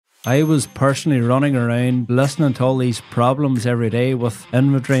I was personally running around listening to all these problems every day with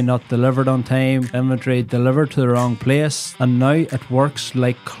inventory not delivered on time, inventory delivered to the wrong place, and now it works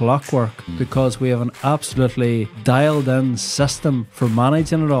like clockwork because we have an absolutely dialed in system for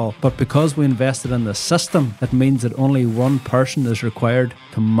managing it all. But because we invested in the system, it means that only one person is required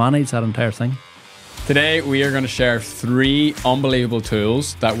to manage that entire thing. Today, we are going to share 3 unbelievable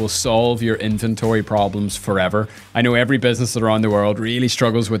tools that will solve your inventory problems forever. I know every business around the world really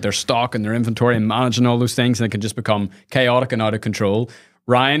struggles with their stock and their inventory and managing all those things, and it can just become chaotic and out of control.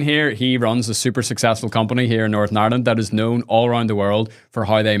 Ryan here, he runs a super successful company here in Northern Ireland that is known all around the world for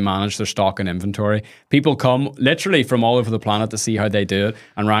how they manage their stock and inventory. People come literally from all over the planet to see how they do it,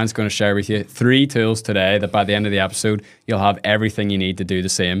 and Ryan's going to share with you 3 tools today that by the end of the episode, you'll have everything you need to do the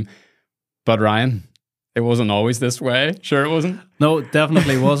same. But Ryan, it wasn't always this way. Sure it wasn't? No, it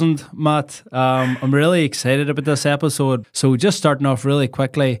definitely wasn't, Matt. I'm really excited about this episode. So just starting off really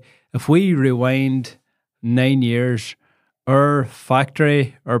quickly, if we rewind 9 years, our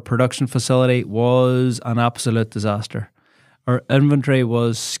factory, our production facility was an absolute disaster. Our inventory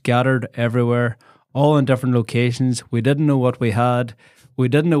was scattered everywhere, all in different locations. We didn't know what we had. We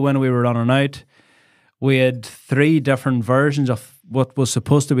didn't know when we were running out. We had 3 different versions of what was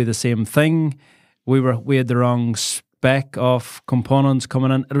supposed to be the same thing. We had the wrong spec of components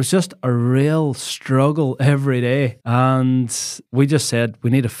coming in. It was just a real struggle every day. And we just said,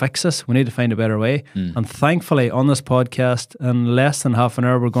 we need to fix this. We need to find a better way. And thankfully, on this podcast, in less than half an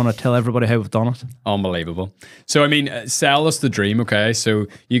hour, we're going to tell everybody how we've done it. Unbelievable. So, I mean, sell us the dream, okay? So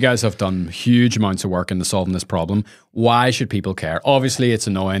you guys have done huge amounts of work into solving this problem. Why should people care? Obviously, it's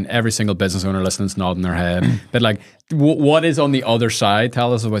annoying. Every single business owner listening's nodding their head. But like, what is on the other side?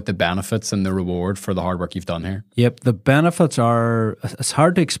 Tell us about the benefits and the reward for the hard work you've done here. Yep, the benefits are, it's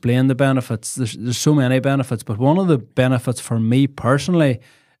hard to explain the benefits. There's so many benefits, but one of the benefits for me personally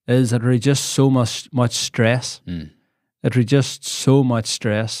is that it reduces so much stress. It reduced so much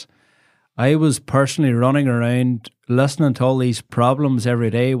stress. I was personally running around listening to all these problems every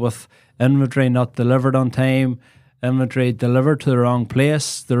day with inventory not delivered on time, inventory delivered to the wrong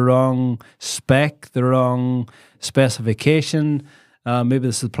place, the wrong spec, the wrong specification, maybe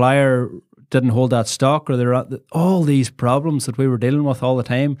the supplier didn't hold that stock, or all these problems that we were dealing with all the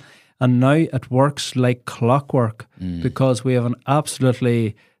time. And now it works like clockwork because we have an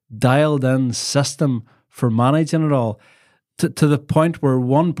absolutely dialed in system for managing it all to the point where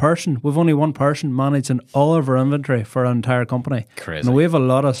we've only one person managing all of our inventory for our entire company. Crazy. And we have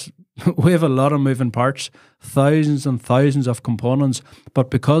a lot of moving parts, thousands and thousands of components,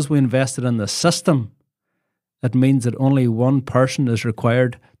 but because we invested in the system, it means that only one person is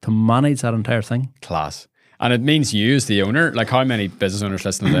required to manage that entire thing. Class. And it means you as the owner, like how many business owners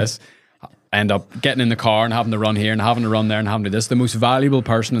listening to this end up getting in the car and having to run here and having to run there and having to do this. The most valuable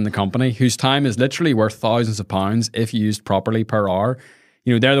person in the company whose time is literally worth thousands of pounds if used properly per hour.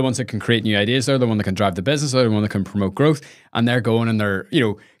 You know, they're the ones that can create new ideas. They're the one that can drive the business. They're the one that can promote growth. And they're going and they're, you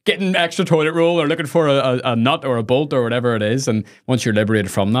know, getting extra toilet roll or looking for a nut or a bolt or whatever it is. And once you're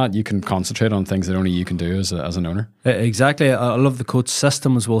liberated from that, you can concentrate on things that only you can do as an owner. Exactly. I love the quote,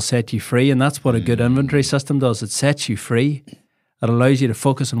 systems will set you free. And that's what a good inventory system does. It sets you free. It allows you to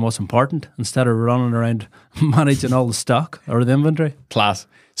focus on what's important instead of running around managing all the stock or the inventory. Class.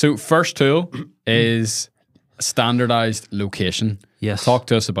 So first tool is standardized location. Yes. Talk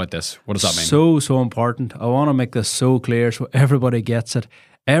to us about this. What does that mean? So important. I want to make this so clear so everybody gets it.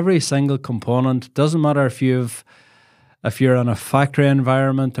 Every single component, doesn't matter if you're in a factory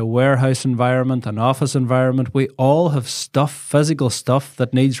environment, a warehouse environment, an office environment, we all have stuff, physical stuff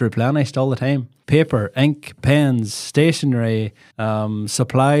that needs replenished all the time. Paper, ink, pens, stationery,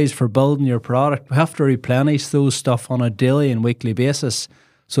 supplies for building your product. We have to replenish those stuff on a daily and weekly basis.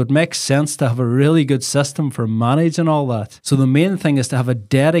 So it makes sense to have a really good system for managing all that. So the main thing is to have a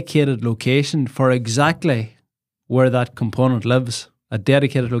dedicated location for exactly where that component lives. A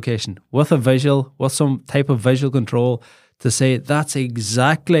dedicated location with a visual, with some type of visual control to say that's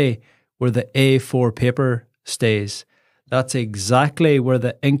exactly where the A4 paper stays. That's exactly where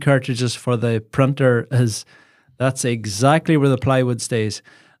the ink cartridges for the printer is. That's exactly where the plywood stays.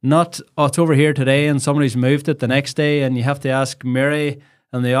 Not, oh, it's over here today and somebody's moved it the next day and you have to ask Mary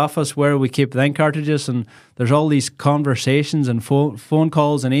in the office where we keep the ink cartridges, and there's all these conversations and phone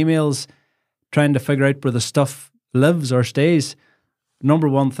calls and emails trying to figure out where the stuff lives or stays. Number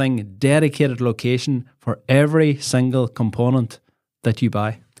one thing, dedicated location for every single component that you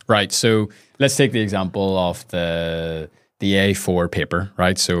buy. Right. So let's take the example of the A4 paper,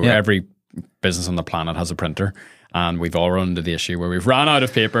 right? So every business on the planet has a printer. And we've all run into the issue where we've ran out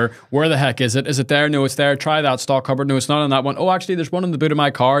of paper. Where the heck is it? Is it there? No, it's there. Try that stock cupboard. No, it's not in that one. Oh, actually, there's one in the boot of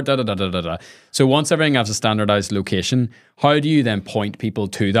my car. Da, da, da, da, da, da. So once everything has a standardized location, how do you then point people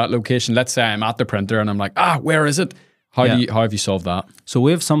to that location? Let's say I'm at the printer and I'm like, where is it? How have you solved that? So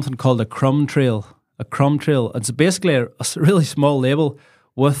we have something called a crumb trail. A crumb trail. It's basically a really small label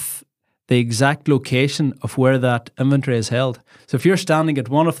with the exact location of where that inventory is held. So if you're standing at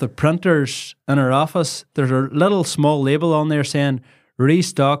one of the printers in our office, there's a little small label on there saying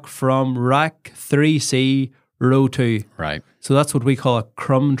restock from rack 3C row 2. Right. So that's what we call a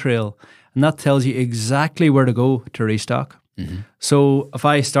crumb trail. And that tells you exactly where to go to restock. Mm-hmm. So if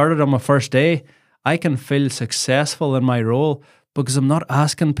I started on my first day, I can feel successful in my role because I'm not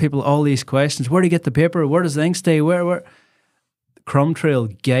asking people all these questions. Where do you get the paper? Where does the ink stay? Where? Crumb trail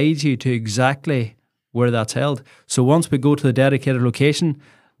guides you to exactly where that's held. So once we go to the dedicated location,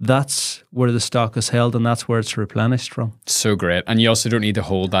 that's where the stock is held and that's where it's replenished from. So great. And you also don't need to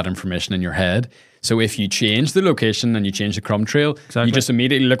hold that information in your head. So if you change the location and you change the crumb trail, you just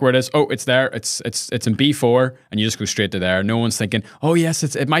immediately look where it is. Oh, it's there. It's in B4 and you just go straight to there. No one's thinking, oh yes,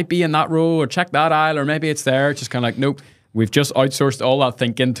 it might be in that row or check that aisle or maybe it's there. It's just kind of like, nope. We've just outsourced all that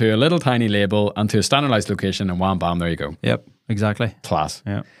thinking to a little tiny label and to a standardized location and wham, bam, there you go. Yep, exactly. Class.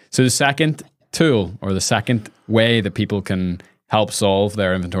 Yeah. So the second tool or the second way that people can help solve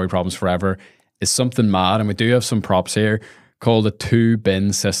their inventory problems forever is something mad. And we do have some props here called a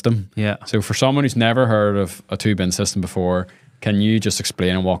 2-bin system. Yeah. So for someone who's never heard of a 2-bin system before, can you just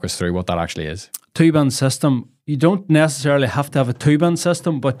explain and walk us through what that actually is? 2-bin system. You don't necessarily have to have a 2-bin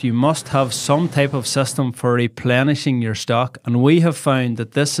system, but you must have some type of system for replenishing your stock. And we have found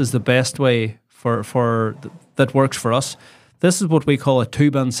that this is the best way that works for us. This is what we call a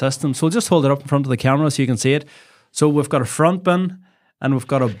 2-bin system. So we'll just hold it up in front of the camera so you can see it. So we've got a front bin and we've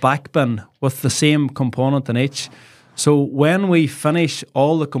got a back bin with the same component in each. So when we finish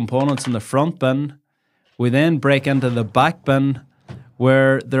all the components in the front bin, we then break into the back bin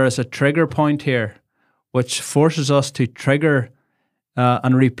where there is a trigger point here, which forces us to trigger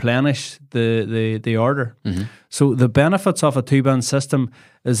and replenish the order. Mm-hmm. So the benefits of a 2-bin system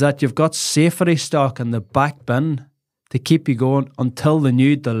is that you've got safety stock in the back bin to keep you going until the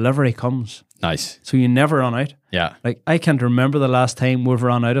new delivery comes. Nice. So you never run out. Yeah. Like I can't remember the last time we've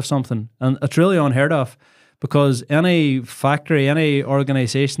run out of something. And it's really unheard of because any factory, any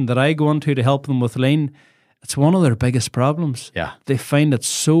organization that I go into to help them with lean, it's one of their biggest problems. Yeah. They find it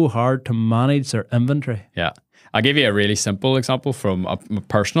so hard to manage their inventory. Yeah. I'll give you a really simple example from a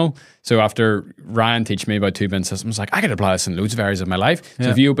personal. So after Ryan teaching me about 2-bin systems, like I could apply this in loads of areas of my life. So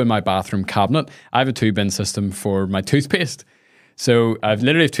if you open my bathroom cabinet, I have a 2-bin system for my toothpaste. So I've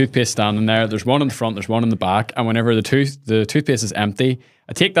literally have toothpaste standing there. There's one in the front, there's one in the back. And whenever the toothpaste is empty,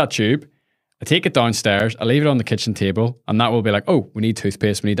 I take that tube, I take it downstairs, I leave it on the kitchen table, and that will be like, oh, we need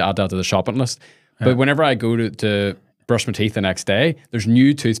toothpaste, we need to add that to the shopping list. Yeah. But whenever I go to brush my teeth the next day, there's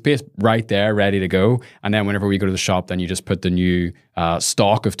new toothpaste right there ready to go. And then whenever we go to the shop, then you just put the new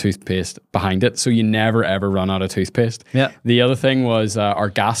stock of toothpaste behind it. So you never ever run out of toothpaste. Yeah. The other thing was our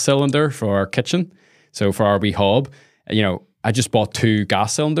gas cylinder for our kitchen. So for our wee hob, I just bought 2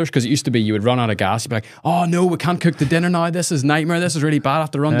 gas cylinders because it used to be you would run out of gas. You'd be like, oh no, we can't cook the dinner now. This is nightmare. This is really bad. I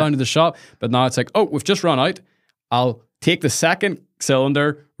have to run down to the shop. But now it's like, oh, we've just run out. I'll take the second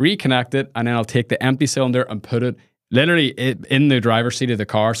cylinder, reconnect it, and then I'll take the empty cylinder and put it literally in the driver's seat of the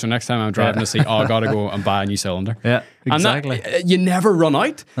car. So next time I'm driving to see, I got to go and buy a new cylinder. Yeah, exactly. And you never run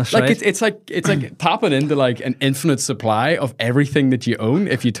out. That's like right. It's like tapping into like an infinite supply of everything that you own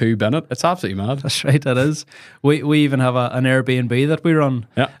if you 2-bin it. It's absolutely mad. That's right, that is. We even have an Airbnb that we run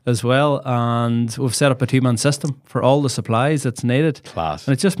as well, and we've set up a 2-man system for all the supplies that's needed. Class.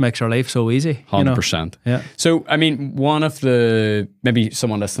 And it just makes our life so easy. 100%. Yeah. So, I mean, maybe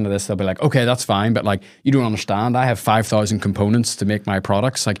someone listening to this, they'll be like, okay, that's fine, but like, you don't understand. I have 5,000 components to make my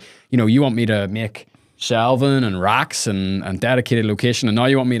products. Like, you want me to make shelving and racks and dedicated location, and now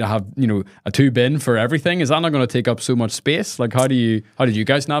you want me to have a 2-bin for everything. Is that not going to take up so much space? Like, how did you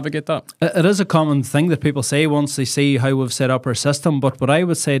guys navigate that? It is a common thing that people say once they see how we've set up our system, but what I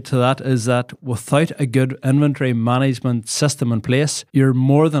would say to that is that without a good inventory management system in place, you're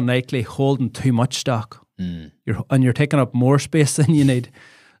more than likely holding too much stock. You're taking up more space than you need.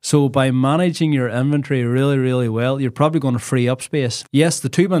 So by managing your inventory really, really well, you're probably going to free up space. Yes, the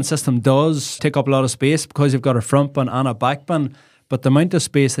 2-bin system does take up a lot of space because you've got a front bin and a back bin, but the amount of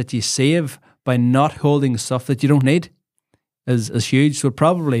space that you save by not holding stuff that you don't need is huge. So it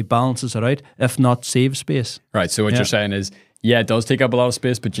probably balances it out, if not save space. Right. So what you're saying is Yeah, it does take up a lot of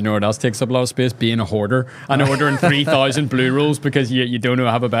space, but you know what else takes up a lot of space? Being a hoarder and ordering 3,000 blue rolls because you don't know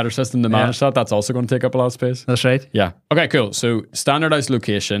have a better system to manage that. That's also going to take up a lot of space. That's right. Yeah. Okay, cool. So standardized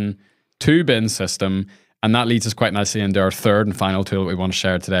location, 2-bin system, and that leads us quite nicely into our third and final tool that we want to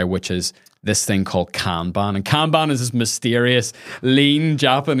share today, which is this thing called Kanban. And Kanban is this mysterious, lean,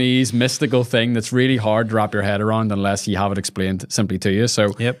 Japanese, mystical thing that's really hard to wrap your head around unless you have it explained simply to you.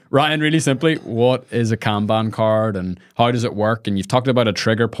 So, Ryan, really simply, what is a Kanban card and how does it work? And you've talked about a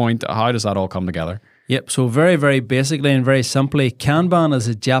trigger point. How does that all come together? Yep. So very, very basically and very simply, Kanban is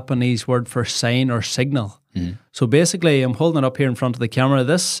a Japanese word for sign or signal. So basically, I'm holding it up here in front of the camera.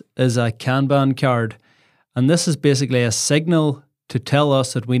 This is a Kanban card. And this is basically a signal to tell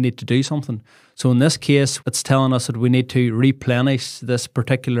us that we need to do something. So in this case, it's telling us that we need to replenish this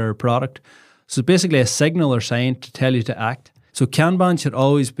particular product. So it's basically a signal or sign to tell you to act. So Kanban should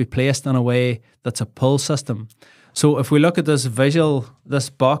always be placed in a way that's a pull system. So if we look at this visual, this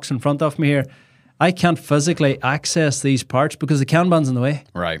box in front of me here, I can't physically access these parts because the Kanban's in the way.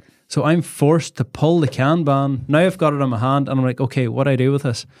 Right. So I'm forced to pull the Kanban. Now I've got it in my hand and I'm like, okay, what do I do with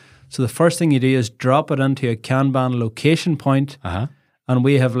this? So the first thing you do is drop it into a Kanban location point, and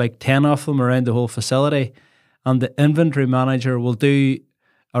we have like 10 of them around the whole facility. And the inventory manager will do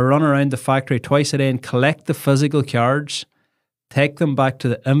a run around the factory twice a day and collect the physical cards, take them back to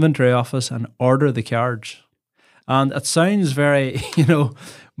the inventory office and order the cards. And it sounds very,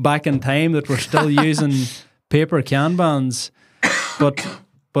 back in time that we're still using paper Kanbans, but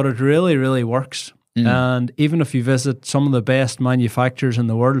it really, really works. And even if you visit some of the best manufacturers in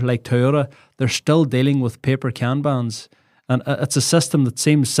the world, like Toyota, they're still dealing with paper Kanbans. And it's a system that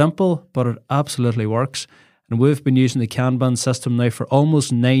seems simple, but it absolutely works. And we've been using the Kanban system now for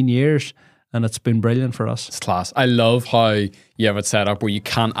almost 9 years, and it's been brilliant for us. It's class. I love how you have it set up where you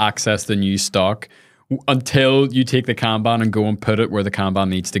can't access the new stock until you take the Kanban and go and put it where the Kanban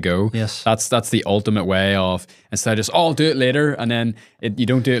needs to go. Yes. That's the ultimate way of, instead of just, I'll do it later, and then you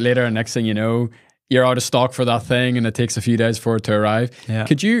don't do it later, and next thing you know, you're out of stock for that thing and it takes a few days for it to arrive. Yeah.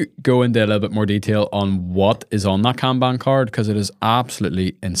 Could you go into a little bit more detail on what is on that Kanban card? Because it is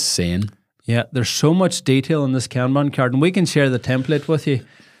absolutely insane. Yeah, there's so much detail in this Kanban card, and we can share the template with you.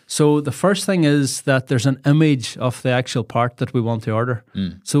 So the first thing is that there's an image of the actual part that we want to order.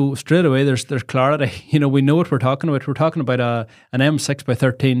 So straight away there's clarity. We know what we're talking about. We're talking about an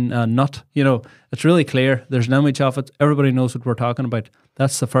M6x13 nut. It's really clear. There's an image of it. Everybody knows what we're talking about.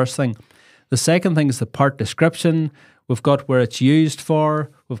 That's the first thing. The second thing is the part description. We've got where it's used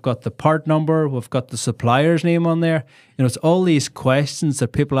for. We've got the part number. We've got the supplier's name on there. It's all these questions that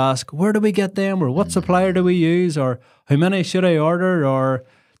people ask. Where do we get them? Or what supplier do we use? Or how many should I order? Or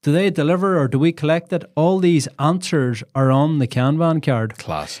do they deliver? Or do we collect it? All these answers are on the Kanban card.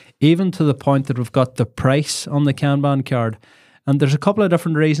 Class. Even to the point that we've got the price on the Kanban card. And there's a couple of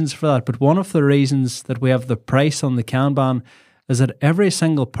different reasons for that. But one of the reasons that we have the price on the Kanban is that every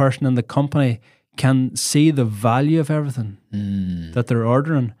single person in the company can see the value of everything that they're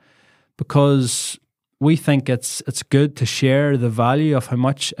ordering, because we think it's good to share the value of how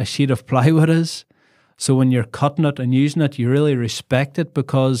much a sheet of plywood is. So when you're cutting it and using it, you really respect it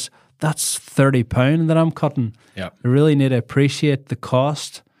because that's £30 that I'm cutting. Yep. I really need to appreciate the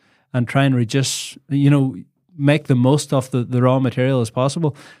cost and try and reduce, make the most of the raw material as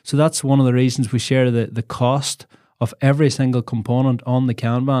possible. So that's one of the reasons we share the cost of every single component on the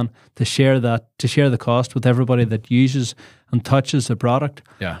Kanban, to share the cost with everybody that uses and touches the product.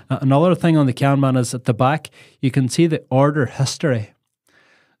 Yeah. Another thing on the Kanban is at the back, you can see the order history.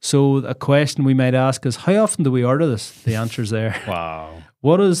 So a question we might ask is, how often do we order this? The answer is there. Wow.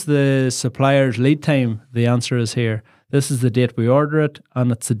 What is the supplier's lead time? The answer is here. This is the date we order it,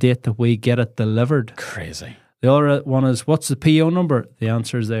 and it's the date that we get it delivered. Crazy. The other one is, what's the PO number? The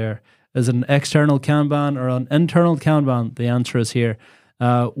answer is there. Is it an external Kanban or an internal Kanban? The answer is here.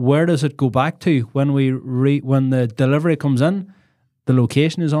 Where does it go back to when the delivery comes in? The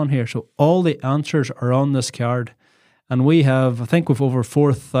location is on here. So all the answers are on this card. And I think we've over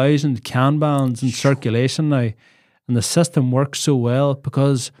 4,000 Kanbans in circulation now. And the system works so well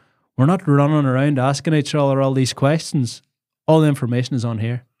because we're not running around asking each other all these questions. All the information is on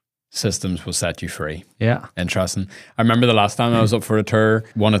here. Systems will set you free. Yeah. Interesting. I remember the last time I was up for a tour,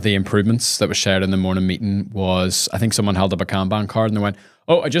 one of the improvements that was shared in the morning meeting was, I think someone held up a Kanban card and they went,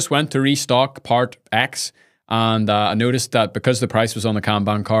 I just went to restock part X, and I noticed that because the price was on the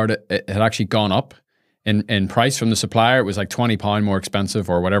Kanban card, it had actually gone up in price from the supplier. It was like £20 more expensive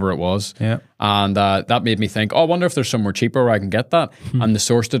or whatever it was. Yeah. And that made me think, I wonder if there's somewhere cheaper where I can get that. And they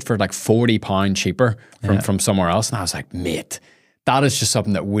sourced it for like £40 cheaper from somewhere else. And I was like, mate, that is just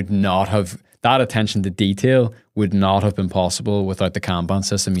something that would not have, that attention to detail would not have been possible without the Kanban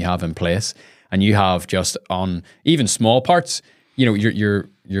system you have in place. And you have just on even small parts, you know,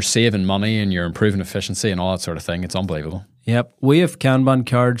 you're saving money and you're improving efficiency and all that sort of thing. It's unbelievable. Yep. We have Kanban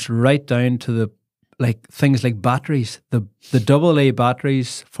cards right down to the things like batteries, the AA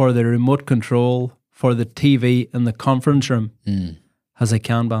batteries for the remote control for the TV in the conference room has a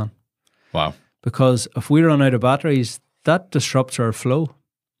Kanban. Wow. Because if we run out of batteries, that disrupts our flow.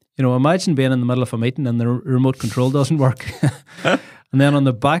 You know, imagine being in the middle of a meeting and the remote control doesn't work. And then on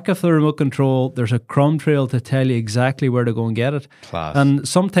the back of the remote control, there's a crumb trail to tell you exactly where to go and get it. Class. And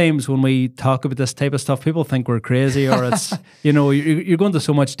sometimes when we talk about this type of stuff, people think we're crazy or it's, you know, you're going to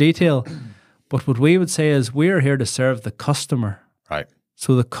so much detail. But what we would say is we're here to serve the customer. Right.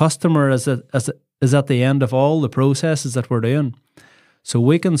 So the customer is at the end of all the processes that we're doing. So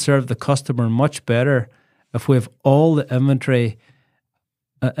we can serve the customer much better if we have all the inventory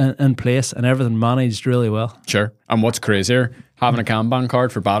in place and everything managed really well. Sure. And what's crazier, having a Kanban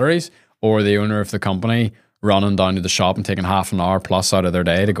card for batteries or the owner of the company running down to the shop and taking half an hour plus out of their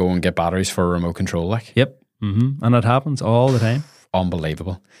day to go and get batteries for a remote control? Like, yep. And it happens all the time.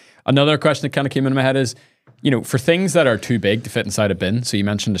 Unbelievable. Another question that kind of came into my head is, you know, for things that are too big to fit inside a bin, so you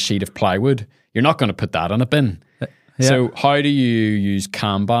mentioned a sheet of plywood, you're not going to put that in a bin. Yeah. So how do you use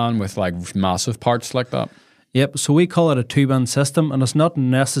Kanban with like massive parts like that? Yep, so we call it a 2-bin system, and it's not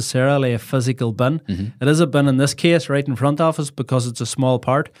necessarily a physical bin. It is a bin in this case right in front of us because it's a small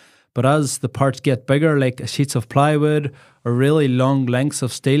part, but as the parts get bigger, like sheets of plywood or really long lengths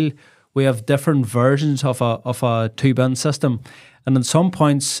of steel, we have different versions of a 2-bin system. And in some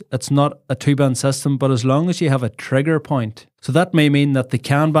points, it's not a 2-bin system, but as long as you have a trigger point. So that may mean that the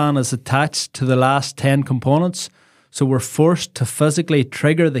Kanban is attached to the last 10 components, so we're forced to physically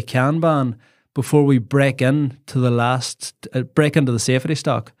trigger the Kanban before we break into the safety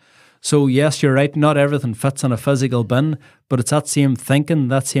stock. So yes, you're right, not everything fits in a physical bin, but it's that same thinking,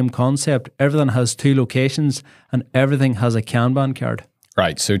 that same concept. Everything has 2 locations and everything has a Kanban card.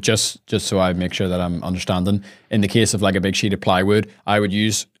 Right, so just so I make sure that I'm understanding, in the case of like a big sheet of plywood, I would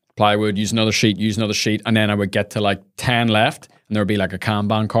use plywood, use another sheet, and then I would get to like 10 left and there would be like a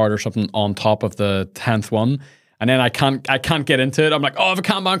Kanban card or something on top of the 10th one. And then I can't get into it. I'm like, oh, I have a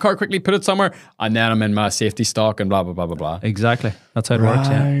Kanban card, quickly put it somewhere. And then I'm in my safety stock and blah, blah, blah, blah, blah. Exactly. That's how it works,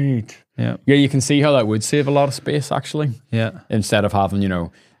 yeah. Yeah. Yeah, you can see how that would save a lot of space, actually. Yeah. Instead of having,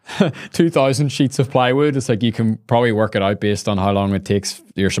 2,000 sheets of plywood, it's like you can probably work it out based on how long it takes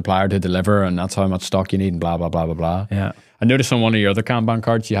your supplier to deliver, and that's how much stock you need and blah, blah, blah, blah, blah. Yeah. I noticed on one of your other Kanban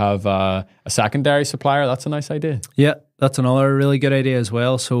cards, you have a secondary supplier. That's a nice idea. Yeah, that's another really good idea as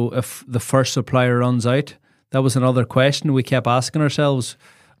well. So if the first supplier runs out, that was another question we kept asking ourselves.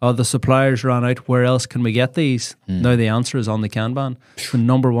 The suppliers ran out, where else can we get these? Now the answer is on the Kanban. The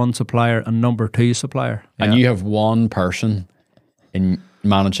number 1 supplier and number 2 supplier. Yeah. And you have one person in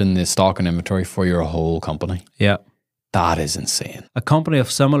managing the stock and inventory for your whole company. Yeah. That is insane. A company of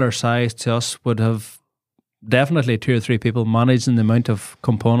similar size to us would have definitely 2 or 3 people managing the amount of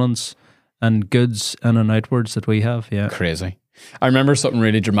components and goods in and outwards that we have. Yeah. Crazy. I remember something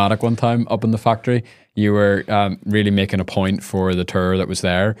really dramatic one time up in the factory. You were really making a point for the tour that was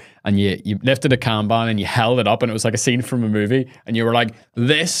there, and you lifted a Kanban and you held it up, and it was like a scene from a movie, and you were like,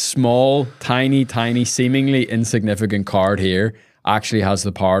 this small, tiny, seemingly insignificant card here actually has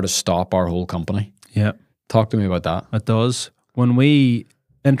the power to stop our whole company. Yeah. Talk to me about that. It does. When we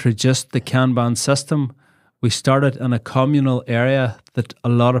introduced the Kanban system, we started in a communal area that a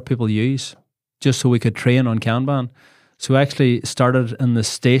lot of people use just so we could train on Kanban. So we actually started in the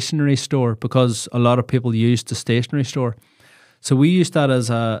stationery store because a lot of people used the stationery store. So we used that as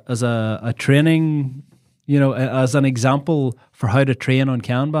a training, as an example for how to train on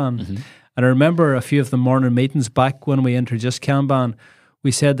Kanban. And I remember a few of the morning meetings back when we introduced Kanban, we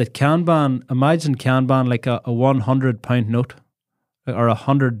said that Kanban, imagine Kanban like a £100 note or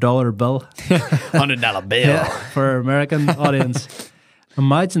 $100 bill. $100 bill. Yeah, for our American audience.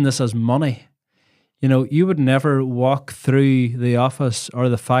 Imagine this as money. You would never walk through the office or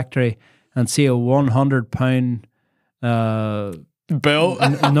the factory and see a £100 bill,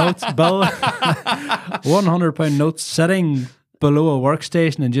 £100 note sitting below a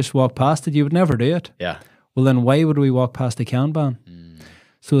workstation and just walk past it. You would never do it. Yeah. Well, then why would we walk past the Kanban?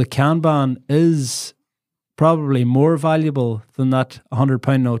 So the Kanban is probably more valuable than that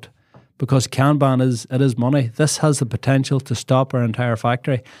 £100 note because Kanban is money. This has the potential to stop our entire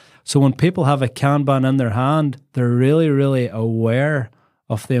factory. So when people have a Kanban in their hand, they're really, really aware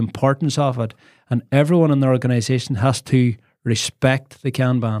of the importance of it. And everyone in the organization has to respect the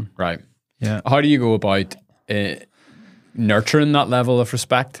Kanban. Right. Yeah. How do you go about nurturing that level of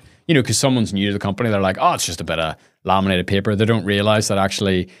respect? you know, because someone's new to the company, they're like, oh, it's just a bit of laminated paper. They don't realize that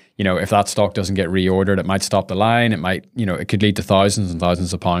actually, you know, if that stock doesn't get reordered, it might stop the line. It might, you know, it could lead to thousands and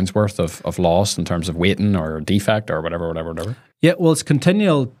thousands of pounds worth of loss in terms of waiting or defect or whatever. Yeah, well, it's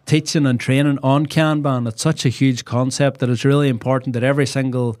continual teaching and training on Kanban. It's such a huge concept that it's really important that every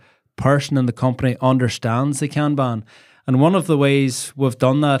single person in the company understands the Kanban. And one of the ways we've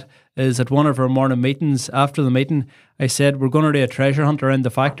done that is at one of our morning meetings. After the meeting, I said, we're going to do a treasure hunt around the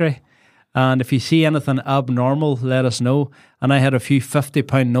factory. And if you see anything abnormal, let us know. And I had a few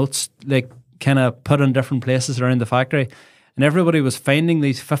 50-pound notes, like kind of put in different places around the factory. And everybody was finding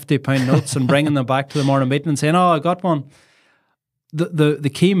these 50-pound notes and bringing them back to the morning meeting and saying, oh, I got one.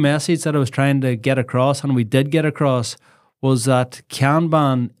 The key message that I was trying to get across, and we did get across, was that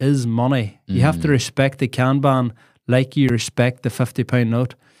Kanban is money. You have to respect the Kanban like you respect the 50-pound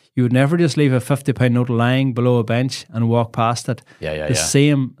note. You would never just leave a 50-pound note lying below a bench and walk past it. The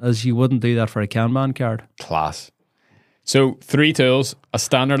same as you wouldn't do that for a Kanban card. Class. So 3 tools, a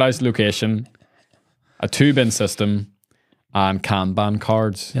standardized location, a 2-bin system, and Kanban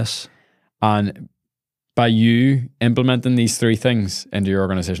cards. Yes. And by you implementing these 3 things into your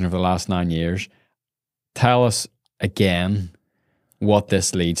organization over the last 9 years, tell us again what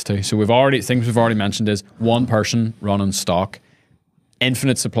this leads to. So things we've already mentioned is one person running stock,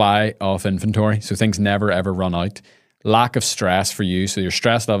 infinite supply of inventory, so things never ever run out. Lack of stress for you, so your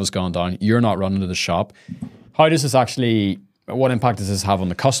stress level's gone down. You're not running to the shop. How does this actually? What impact does this have on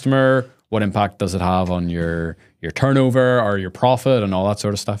the customer? What impact does it have on your turnover or your profit and all that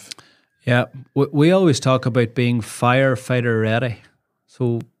sort of stuff? Yeah, we always talk about being firefighter ready.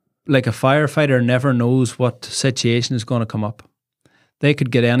 So, like a firefighter never knows what situation is going to come up. They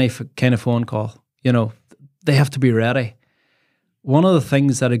could get any kind of phone call. You know, they have to be ready. One of the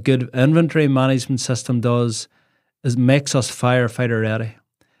things that a good inventory management system does is makes us firefighter ready.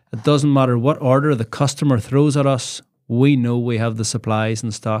 It doesn't matter what order the customer throws at us, we know we have the supplies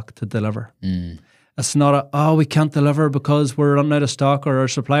in stock to deliver. It's not we can't deliver because we're running out of stock or our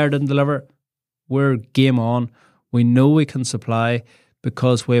supplier didn't deliver. We're game on. We know we can supply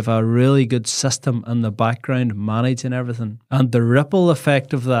because we have a really good system in the background managing everything. And the ripple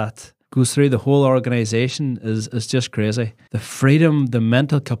effect of that goes through the whole organization is just crazy. The freedom, the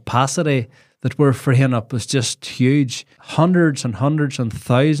mental capacity that we're freeing up is just huge. Hundreds and hundreds and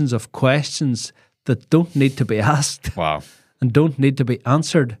thousands of questions that don't need to be asked. Wow. And don't need to be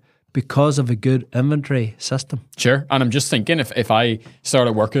answered because of a good inventory system. Sure. And I'm just thinking if I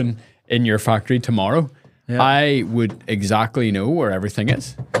started working in your factory tomorrow, I would exactly know where everything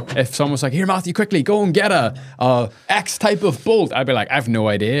is. If someone's like, here, Matthew, quickly, go and get a X type of bolt, I'd be like, I have no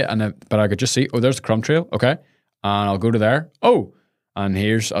idea. But I could just see, there's the crumb trail. Okay. And I'll go to there. And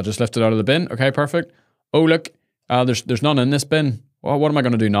I'll just lift it out of the bin. Okay, perfect. Look, there's none in this bin. Well, what am I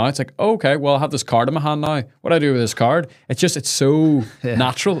going to do now? It's like, okay, well, I have this card in my hand now. What do I do with this card? It's so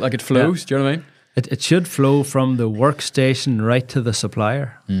natural. Like it flows. Do you know what I mean? It should flow from the workstation right to the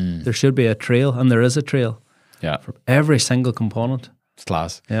supplier. There should be a trail, and there is a trail. Yeah. For every single component. It's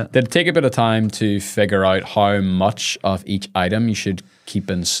class. Yeah. Did it take a bit of time to figure out how much of each item you should keep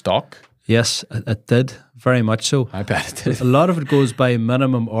in stock? Yes, it did. Very much so. I bet it did. A lot of it goes by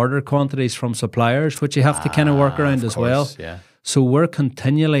minimum order quantities from suppliers, which you have to kind of work around as well. Yeah. So we're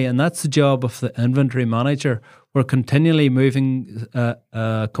continually, and that's the job of the inventory manager, we're continually moving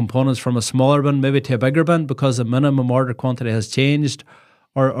components from a smaller bin maybe to a bigger bin because the minimum order quantity has changed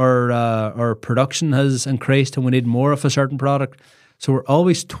or our production has increased and we need more of a certain product. So we're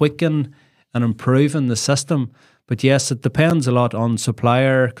always tweaking and improving the system. But yes, it depends a lot on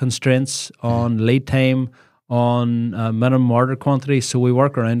supplier constraints, on lead time, on minimum order quantity. So we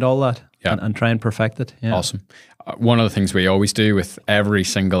work around all that and try and perfect it. Yeah. Awesome. One of the things we always do with every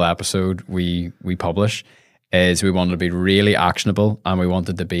single episode we publish is we wanted to be really actionable and we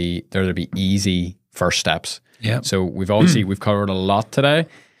wanted to be easy first steps. Yeah. So we've covered a lot today.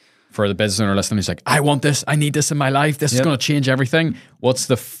 For the business owner listening who's like, I want this, I need this in my life, this is going to change everything. What's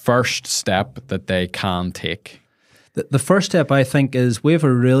the first step that they can take? The first step, I think, is we have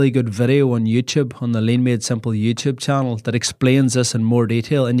a really good video on YouTube, on the Lean Made Simple YouTube channel that explains this in more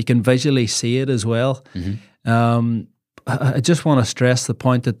detail and you can visually see it as well. I just want to stress the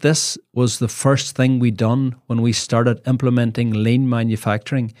point that this was the first thing we done when we started implementing lean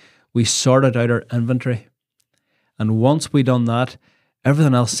manufacturing. We sorted out our inventory. And once we done that,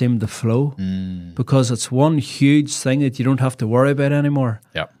 everything else seemed to flow because it's one huge thing that you don't have to worry about anymore.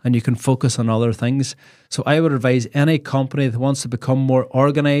 And you can focus on other things. So I would advise any company that wants to become more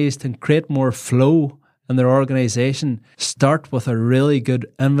organized and create more flow in their organization start with a really good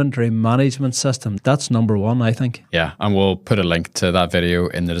inventory management system. That's number one, I think. Yeah, and we'll put a link to that video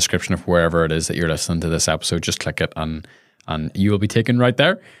in the description of wherever it is that you're listening to this episode. Just click it and you will be taken right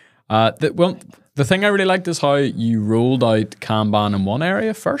there. The thing I really liked is how you rolled out Kanban in one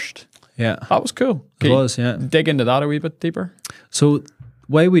area first. Yeah. That was cool. It was, yeah. Dig into that a wee bit deeper. So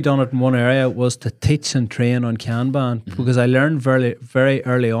way we done it in one area was to teach and train on Kanban, because I learned very, very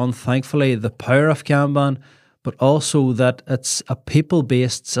early on, thankfully, the power of Kanban, but also that it's a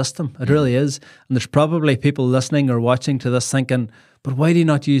people-based system. It really is. And there's probably people listening or watching to this thinking, but why do you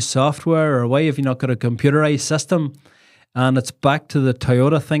not use software, or why have you not got a computerized system? And it's back to the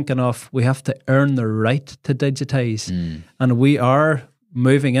Toyota thinking of, we have to earn the right to digitize. And we are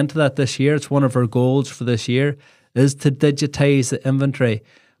moving into that this year. It's one of our goals for this year, is to digitize the inventory.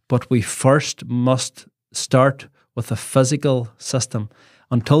 But we first must start with a physical system.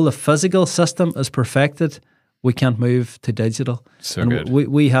 Until the physical system is perfected, we can't move to digital. So and good.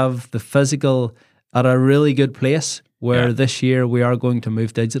 We have the physical at a really good place, where this year we are going to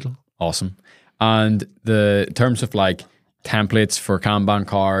move digital. Awesome. And in terms of like templates for Kanban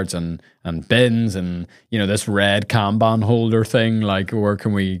cards and bins and, you know, this red Kanban holder thing, like where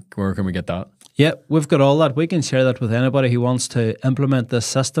can we get that? Yeah, we've got all that. We can share that with anybody who wants to implement this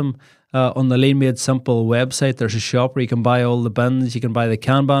system. On the Lean Made Simple website, there's a shop where you can buy all the bins, you can buy the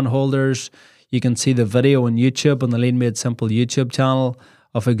Kanban holders, you can see the video on YouTube, on the Lean Made Simple YouTube channel,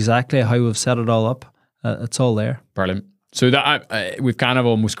 of exactly how we've set it all up. It's all there. Brilliant. So that we've kind of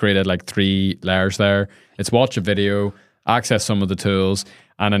almost created like 3 layers there. It's watch a video, access some of the tools,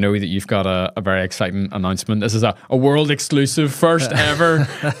 and I know that you've got a very exciting announcement. This is a world exclusive, first ever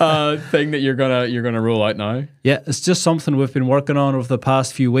thing that you're gonna roll out now. Yeah, it's just something we've been working on over the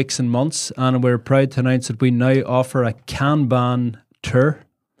past few weeks and months, and we're proud to announce that we now offer a Kanban tour.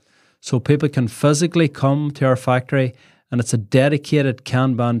 So people can physically come to our factory, and it's a dedicated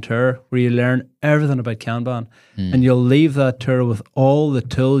Kanban tour where you learn everything about Kanban. And you'll leave that tour with all the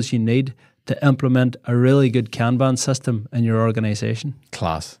tools you need to implement a really good Kanban system in your organization.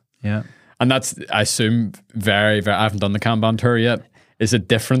 Class. Yeah. And that's, I assume, very, very, I haven't done the Kanban tour yet. Is it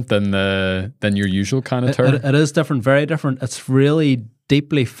different than your usual kind of tour? It is different, very different. It's really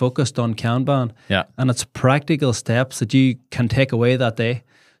deeply focused on Kanban. Yeah. And it's practical steps that you can take away that day.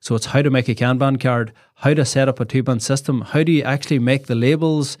 So it's how to make a Kanban card, how to set up a 2-bin system, how do you actually make the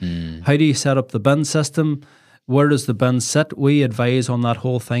labels, how do you set up the bin system, where does the bin sit? We advise on that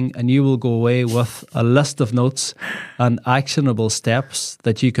whole thing, and you will go away with a list of notes and actionable steps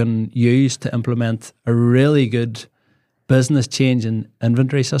that you can use to implement a really good business change in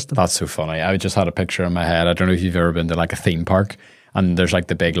inventory system. That's so funny. I just had a picture in my head. I don't know if you've ever been to like a theme park, and there's like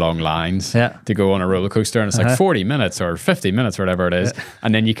the big long lines to go on a roller coaster, and it's like 40 minutes or 50 minutes or whatever it is.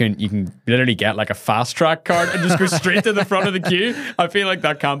 And then you can literally get like a fast track card and just go straight to the front of the queue. I feel like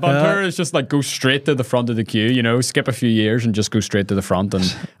that Kanban tour is just like go straight to the front of the queue, you know, skip a few years and just go straight to the front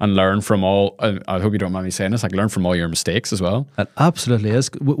and learn from all, I hope you don't mind me saying this, like learn from all your mistakes as well. It absolutely is.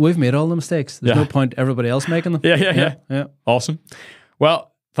 We've made all the mistakes. There's no point everybody else making them. Yeah. Awesome.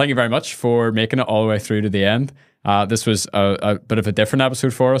 Well, thank you very much for making it all the way through to the end. This was a bit of a different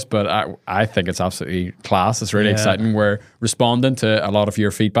episode for us, but I think it's absolutely class. It's really exciting. We're responding to a lot of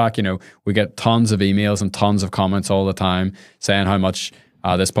your feedback. You know, we get tons of emails and tons of comments all the time saying how much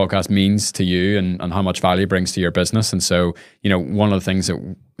this podcast means to you and how much value it brings to your business. And so, you know, one of the things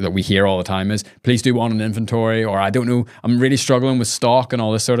that we hear all the time is, please do want an inventory, or I don't know, I'm really struggling with stock and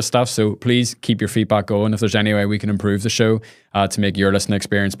all this sort of stuff. So please keep your feedback going. If there's any way we can improve the show to make your listening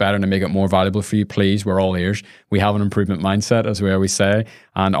experience better and to make it more valuable for you, please, we're all ears. We have an improvement mindset, as we always say,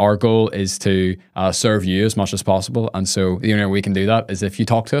 and our goal is to serve you as much as possible. And so the only way we can do that is if you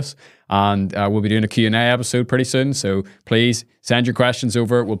talk to us. And we'll be doing a Q&A episode pretty soon. So please send your questions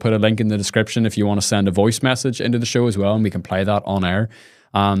over. We'll put a link in the description if you want to send a voice message into the show as well, and we can play that on air.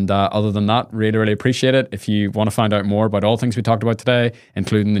 And other than that, really, really appreciate it. If you want to find out more about all things we talked about today,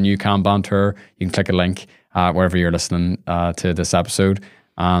 including the new Kanban tour, you can click a link wherever you're listening to this episode.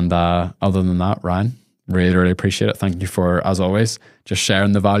 And other than that, Ryan, really, really appreciate it. Thank you for, as always, just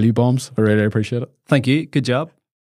sharing the value bombs. I really appreciate it. Thank you. Good job.